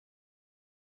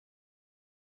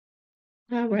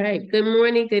All right. Good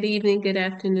morning, good evening, good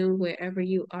afternoon, wherever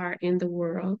you are in the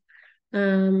world.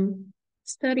 Um,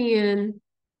 Studying,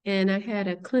 and I had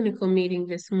a clinical meeting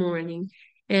this morning,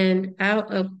 and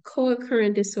out of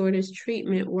co-occurring disorders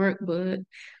treatment workbook,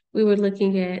 we were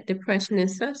looking at depression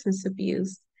and substance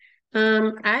abuse.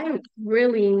 I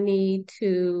really need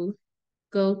to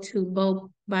go to both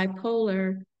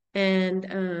bipolar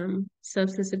and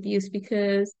substance abuse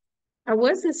because I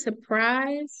wasn't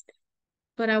surprised,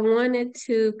 but I wanted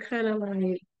to kind of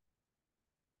like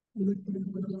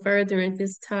further and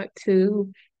just talk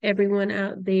to everyone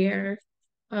out there.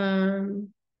 Um,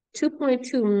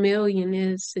 2.2 million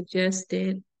is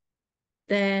suggested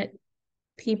that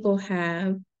people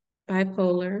have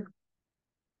bipolar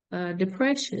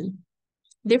depression,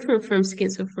 different from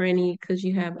schizophrenia because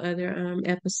you have other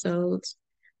episodes.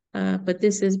 But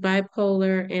this is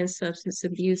bipolar and substance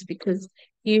abuse because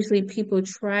usually people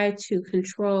try to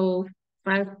control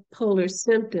bipolar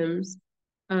symptoms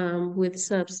with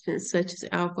substance such as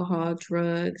alcohol,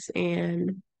 drugs,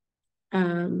 and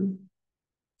um,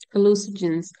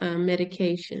 hallucinogens,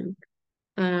 medication.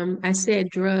 I said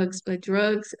drugs, but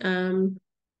drugs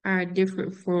are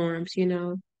different forms, you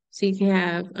know. So you can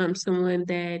have someone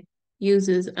that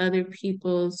uses other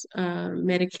people's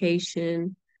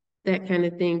medication, that kind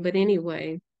of thing. But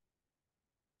anyway,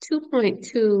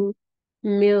 2.2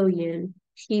 million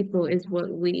people is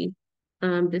what we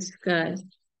discussed.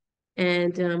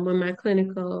 And when my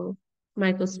clinical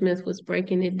Michael Smith was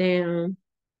breaking it down,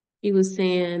 he was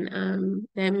saying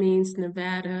that means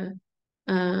Nevada,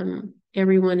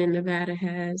 everyone in Nevada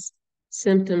has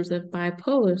symptoms of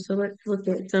bipolar. So let's look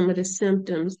at some of the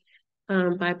symptoms.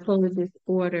 Bipolar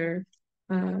disorder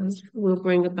will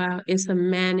bring about, it's a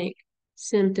manic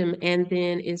symptom and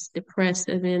then it's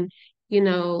depressive. And, you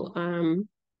know,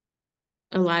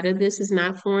 a lot of this is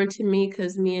not foreign to me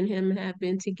because me and him have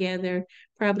been together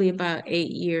probably about 8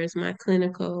 years, my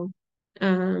clinical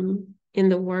in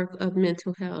the work of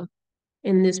mental health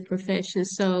in this profession.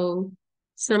 So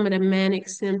some of the manic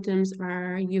symptoms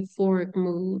are euphoric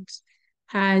moods,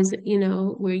 highs, you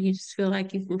know, where you just feel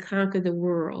like you can conquer the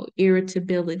world,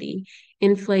 irritability,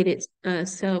 inflated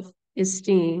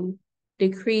self-esteem,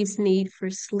 decreased need for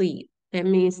sleep. That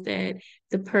means that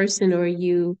the person or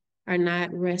you are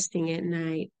not resting at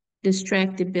night,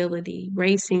 distractibility,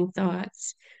 racing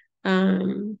thoughts.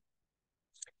 Um,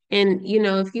 and you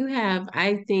know, if you have,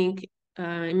 I think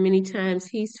many times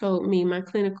he's told me, my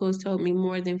clinical has told me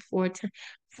more than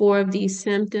four of these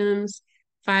symptoms,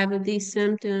 five of these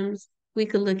symptoms, we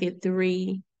could look at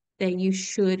three that you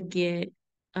should get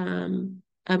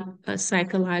a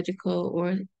psychological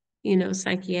or, you know,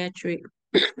 psychiatric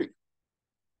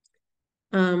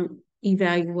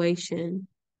evaluation.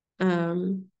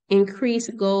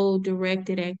 Increased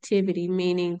goal-directed activity,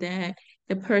 meaning that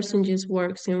the person just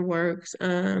works and works.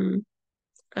 I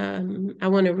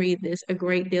want to read this. A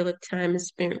great deal of time is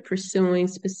spent pursuing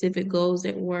specific goals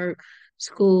at work,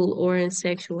 school, or in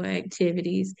sexual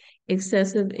activities,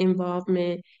 excessive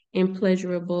involvement in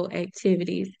pleasurable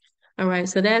activities. All right,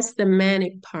 so that's the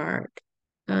manic part.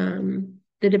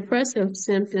 The depressive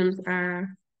symptoms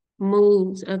are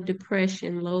moods of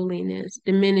depression, loneliness,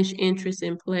 diminished interest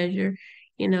in pleasure,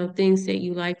 you know, things that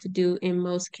you like to do in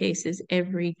most cases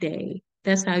every day.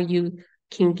 That's how you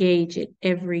can gauge it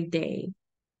every day.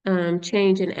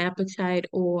 Change in appetite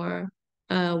or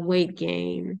weight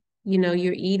gain. You know,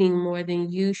 you're eating more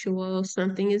than usual,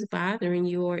 something is bothering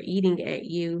you or eating at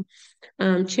you.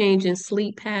 Change in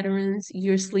sleep patterns,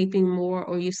 you're sleeping more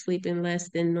or you're sleeping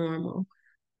less than normal.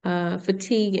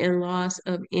 Fatigue and loss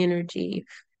of energy.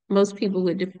 Most people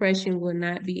with depression will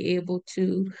not be able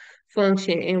to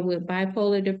function. And with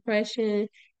bipolar depression,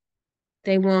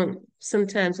 they won't,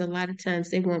 sometimes, a lot of times,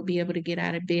 they won't be able to get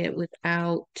out of bed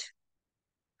without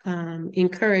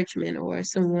encouragement or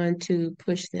someone to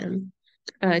push them.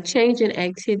 Change in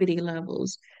activity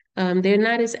levels. They're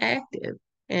not as active.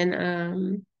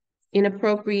 And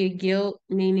inappropriate guilt,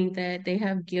 meaning that they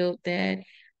have guilt that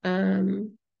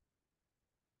um,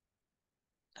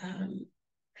 um,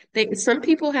 some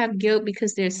people have guilt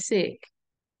because they're sick.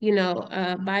 You know,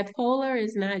 bipolar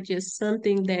is not just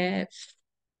something that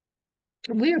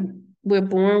we're we're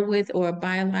born with or a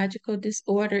biological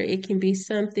disorder. It can be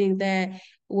something that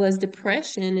was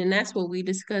depression, and that's what we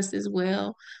discussed as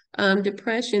well.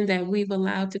 Depression that we've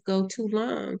allowed to go too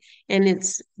long, and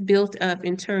it's built up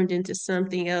and turned into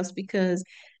something else because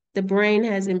the brain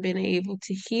hasn't been able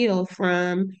to heal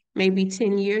from maybe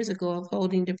 10 years ago of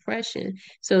holding depression.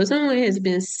 So if someone has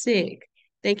been sick,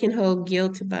 they can hold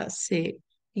guilt about sick.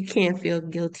 You can't feel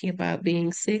guilty about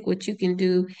being sick. What you can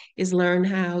do is learn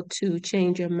how to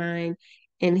change your mind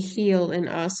and heal and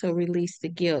also release the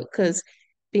guilt. Because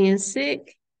being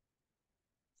sick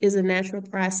is a natural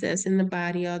process in the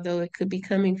body, although it could be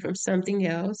coming from something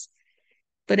else.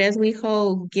 But as we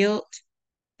hold guilt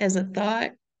as a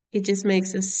thought, it just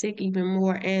makes us sick even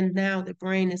more. And now the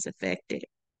brain is affected.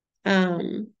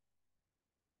 Um,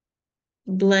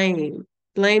 blame,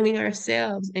 blaming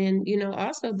ourselves, and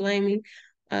also blaming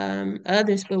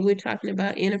others. But we're talking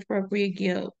about inappropriate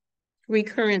guilt,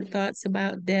 recurrent thoughts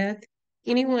about death.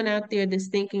 Anyone out there that's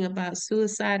thinking about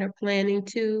suicide or planning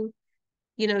to,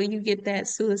 you get that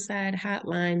suicide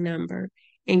hotline number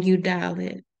and you dial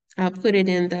it. I'll put it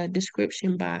in the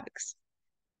description box.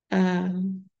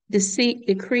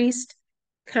 Decreased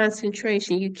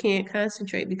concentration. You can't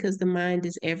concentrate because the mind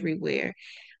is everywhere.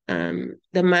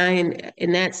 The mind,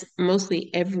 and that's mostly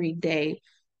every day.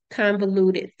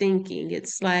 Convoluted thinking.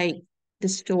 It's like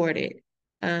distorted.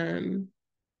 Um,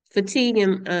 Fatigue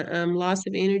and loss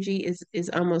of energy is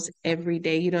almost every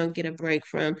day. You don't get a break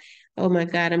from, oh my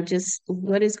God,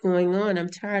 what is going on? I'm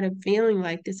tired of feeling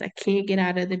like this. I can't get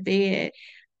out of the bed,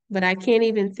 but I can't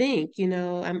even think.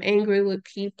 I'm angry with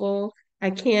people. I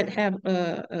can't have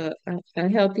a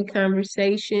healthy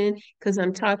conversation because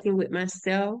I'm talking with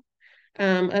myself.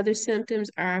 Other symptoms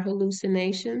are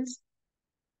hallucinations,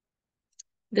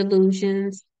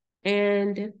 delusions,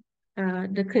 and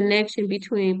the connection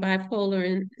between bipolar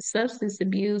and substance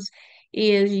abuse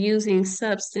is using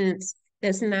substance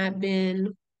that's not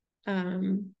been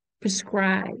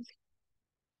prescribed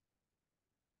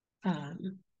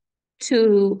um,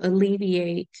 to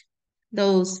alleviate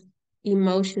those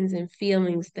emotions and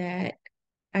feelings that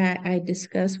I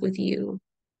discussed with you.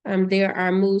 There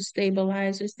are mood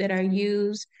stabilizers that are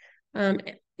used, um,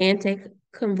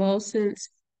 anticonvulsants,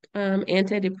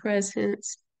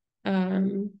 antidepressants,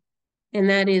 um, and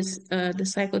that is the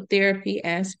psychotherapy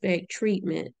aspect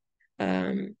treatment,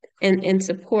 and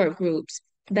support groups.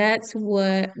 That's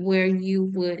where you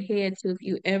would head to if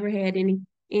you ever had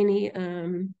any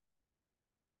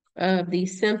of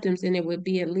these symptoms, and it would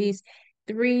be at least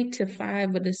 3 to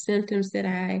 5 of the symptoms that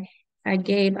I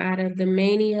gave out of the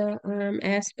mania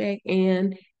aspect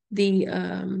and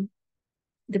the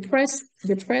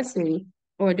depressing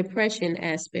or depression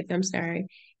aspect. I'm sorry.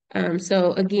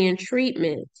 So again,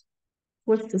 treatment.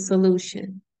 What's the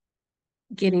solution?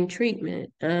 Getting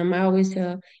treatment. I always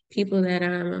tell people that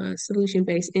I'm a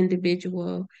solution-based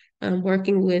individual,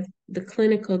 working with the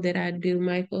clinical that I do,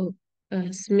 Michael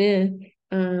Smith.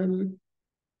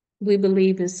 We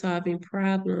believe in solving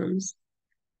problems.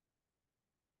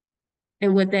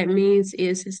 And what that means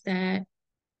is that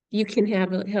you can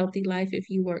have a healthy life if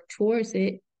you work towards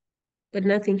it, but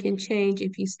nothing can change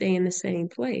if you stay in the same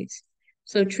place.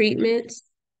 So treatments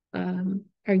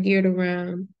are geared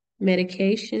around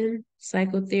medication,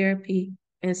 psychotherapy,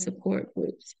 and support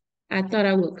groups. I thought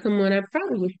I would come on. I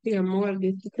probably would share more of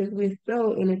this because we're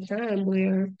so in a time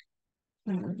where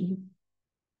um,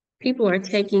 people are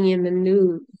taking in the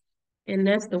news. And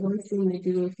that's the worst thing to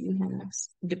do if you have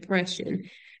depression.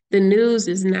 The news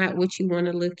is not what you want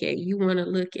to look at. You want to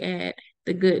look at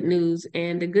the good news,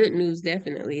 and the good news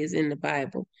definitely is in the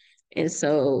Bible. And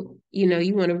so,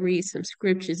 you want to read some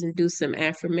scriptures and do some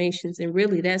affirmations, and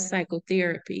really that's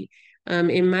psychotherapy.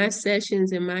 In my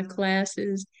sessions, in my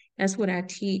classes, that's what I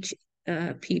teach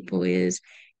people is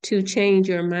to change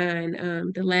your mind.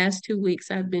 The last 2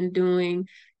 weeks I've been doing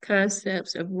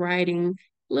concepts of writing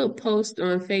little post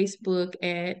on Facebook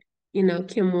at,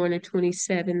 Kim Warner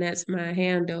 27, that's my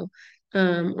handle,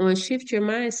 on shift your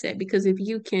mindset. Because if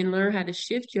you can learn how to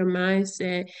shift your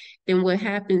mindset, then what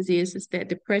happens is that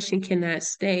depression cannot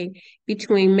stay.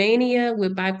 Between mania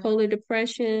with bipolar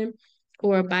depression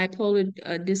or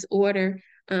bipolar disorder,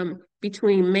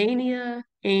 between mania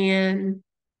and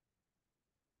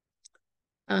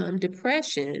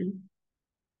depression,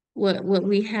 what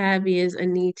we have is a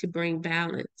need to bring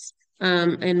balance.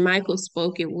 And Michael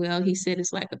spoke it well. He said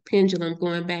it's like a pendulum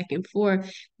going back and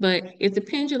forth. But if the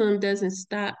pendulum doesn't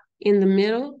stop in the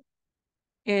middle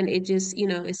and it just,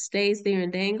 it stays there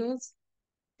and dangles,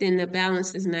 then the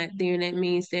balance is not there. And that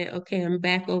means that, okay, I'm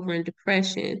back over in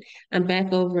depression. I'm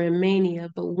back over in mania.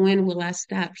 But when will I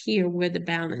stop here where the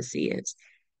balance is?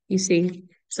 You see?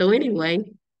 So anyway,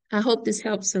 I hope this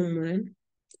helps someone.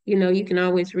 You can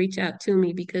always reach out to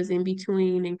me because in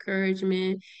between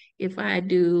encouragement, if I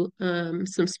do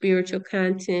some spiritual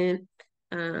content,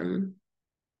 um,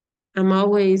 I'm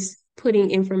always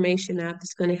putting information out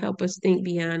that's going to help us think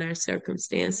beyond our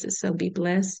circumstances. So be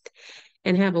blessed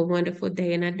and have a wonderful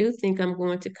day. And I do think I'm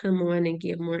going to come on and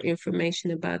give more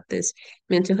information about this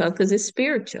mental health because it's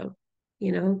spiritual.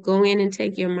 Go in and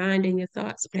take your mind and your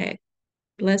thoughts back.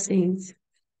 Blessings.